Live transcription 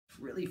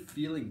really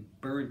feeling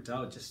burnt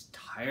out, just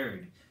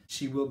tired.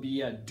 She will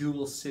be a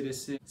dual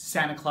citizen.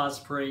 Santa Claus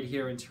parade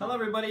here in Toronto.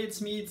 Hello everybody,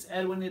 it's me, it's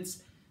Edwin.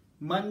 It's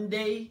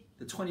Monday,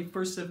 the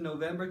 21st of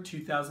November,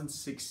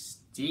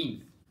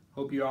 2016.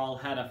 Hope you all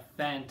had a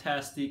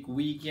fantastic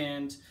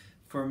weekend.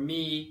 For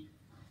me,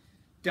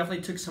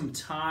 definitely took some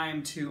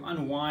time to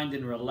unwind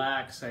and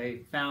relax.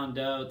 I found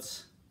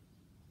out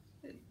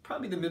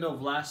probably the middle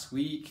of last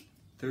week,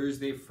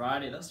 Thursday,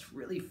 Friday, that's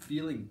really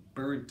feeling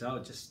burnt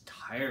out, just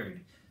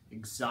tired,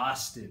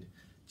 exhausted,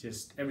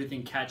 just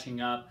everything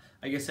catching up.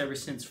 I guess ever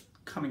since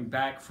coming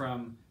back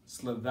from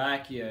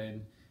Slovakia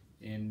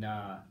in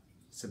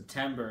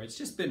September, it's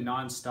just been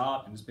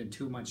non-stop, and it's been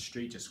 2 months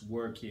straight just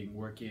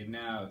working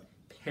out,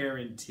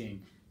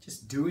 parenting,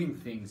 just doing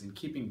things and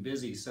keeping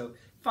busy. So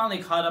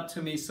finally caught up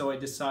to me, so I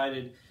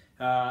decided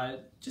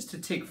just to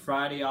take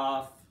Friday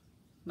off,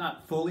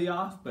 not fully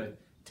off, but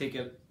take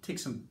a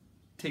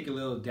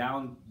little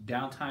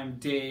downtime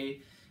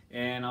day.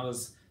 And I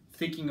was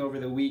thinking over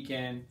the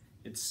weekend,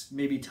 it's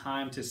maybe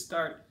time to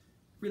start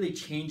really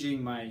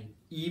changing my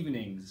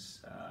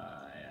evenings.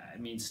 I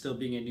mean, still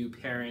being a new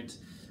parent,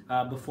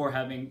 before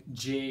having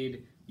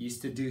Jade,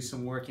 used to do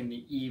some work in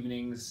the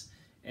evenings,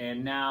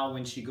 and now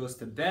when she goes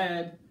to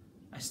bed,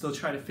 I still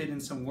try to fit in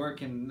some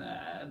work in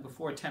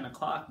before 10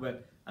 o'clock,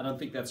 but I don't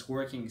think that's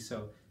working.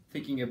 So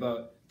thinking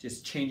about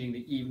just changing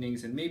the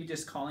evenings and maybe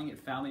just calling it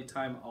family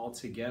time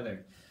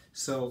altogether.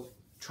 So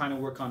trying to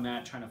work on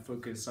that, trying to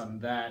focus on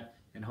that,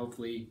 and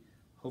hopefully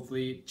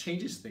it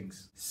changes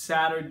things.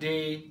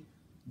 Saturday,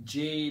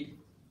 Jade,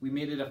 we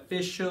made it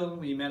official.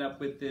 We met up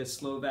with the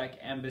Slovak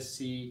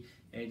embassy,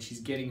 and she's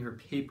getting her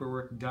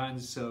paperwork done,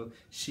 so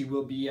she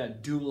will be a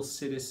dual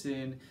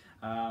citizen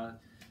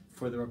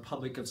for the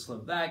Republic of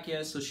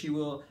Slovakia. So she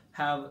will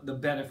have the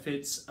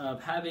benefits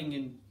of having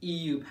an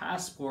EU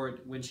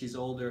passport when she's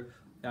older.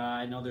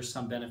 I know there's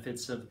some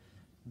benefits of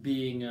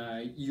being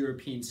a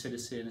European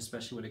citizen,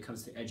 especially when it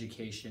comes to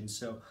education.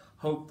 So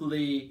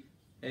hopefully,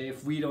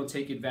 if we don't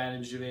take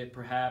advantage of it,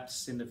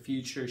 perhaps in the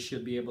future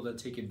she'll be able to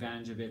take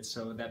advantage of it.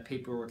 So that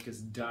paperwork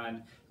is done.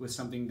 It was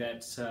something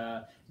that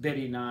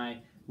Betty and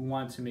I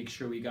want to make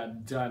sure we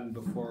got done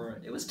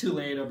before it was too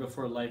late or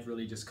before life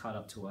really just caught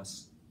up to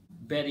us.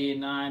 Betty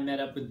and I met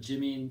up with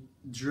Jimmy and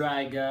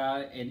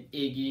Draga and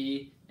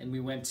Iggy, and we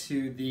went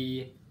to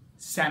the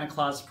Santa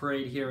Claus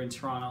parade here in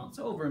Toronto. It's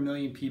over 1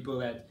 million people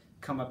that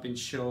come up and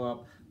show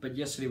up, but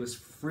yesterday was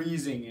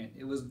freezing.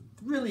 It was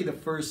really the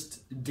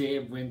first day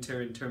of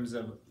winter in terms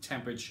of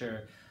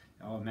temperature.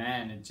 Oh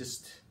man,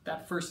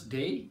 that first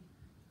day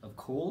of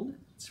cold,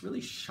 it's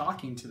really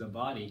shocking to the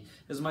body.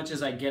 As much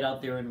as I get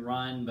out there and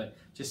run, but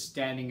just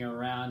standing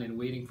around and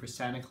waiting for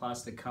Santa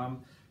Claus to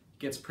come, it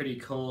gets pretty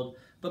cold.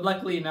 But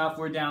luckily enough,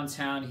 we're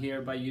downtown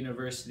here by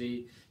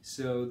University,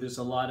 so there's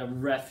a lot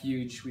of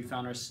refuge. We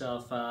found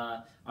ourselves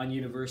on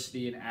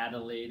University in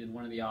Adelaide in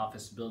one of the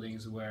office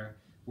buildings where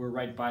we're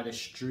right by the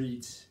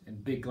street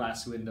and big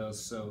glass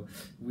windows, so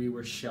we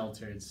were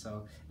sheltered.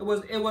 So it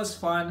was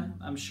fun.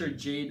 I'm sure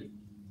Jade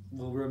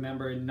will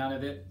remember none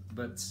of it,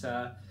 but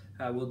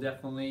we'll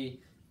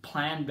definitely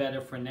plan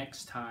better for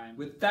next time.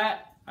 With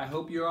that, I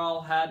hope you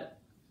all had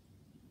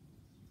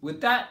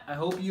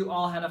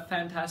a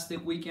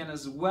fantastic weekend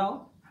as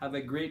well. Have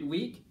a great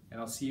week, and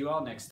I'll see you all next time.